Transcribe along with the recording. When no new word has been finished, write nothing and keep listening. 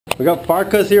We got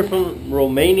Farkas here from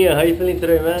Romania. How you feeling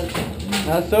today, man?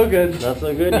 Not so good. Not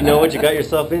so good? You know what you got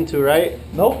yourself into, right?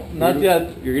 Nope, not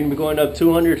yet. You're going to be going up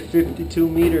 252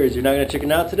 meters. You're not going to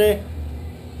chicken out today?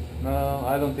 No,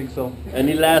 I don't think so.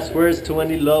 Any last words to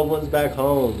any loved ones back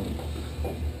home?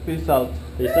 Peace out.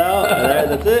 Peace out. Alright,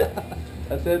 that's it?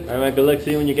 That's it. Alright, man, good luck to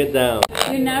you when you get down.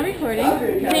 You're now recording.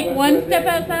 Take one step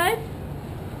outside.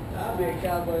 I'll be a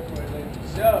cowboy for it later.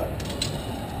 Sure.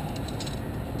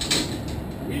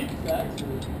 Weeks,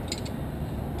 actually.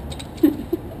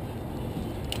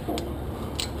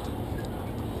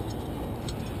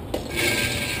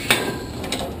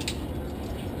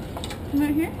 Come out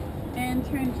here and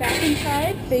turn back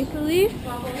inside. Face the leaf. Face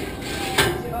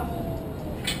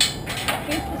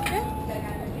the strip.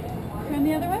 Turn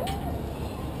the other way.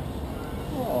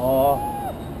 Aww.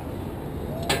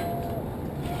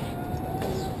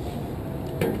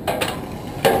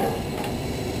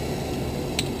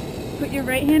 Put your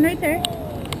right hand right there.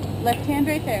 Left hand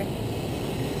right there.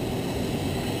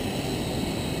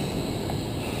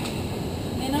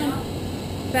 And on.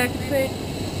 Back foot.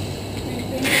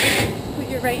 Put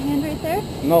your right hand right there.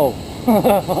 No.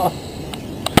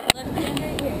 Left hand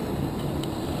right here.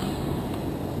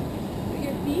 Put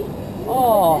your feet.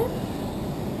 Oh.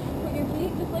 Put your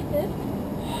feet just like this.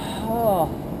 Oh.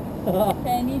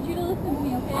 Okay, I need you to listen to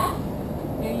me, okay?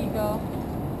 There you go.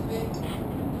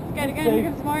 Gotta go. Here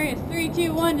comes Marius. 3,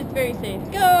 2, 1. It's very safe.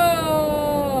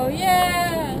 Go!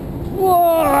 Yeah!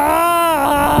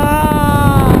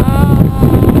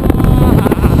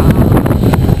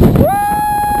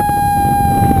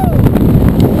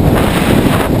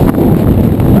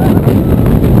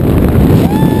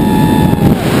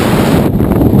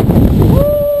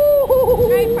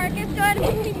 Alright, Marcus, go ahead and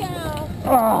here we go.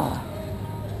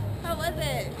 How was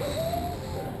it?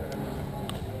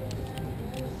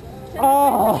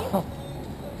 Oh.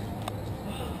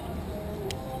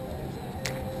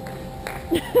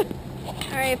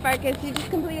 Alright, Farkas, you just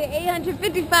completed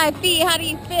 855 feet. How do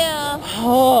you feel?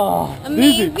 Oh.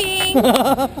 Amazing. So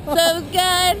it was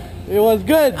good? It was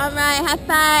good. Alright, high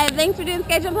five. Thanks for doing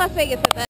Schedule Plus Vegas with us.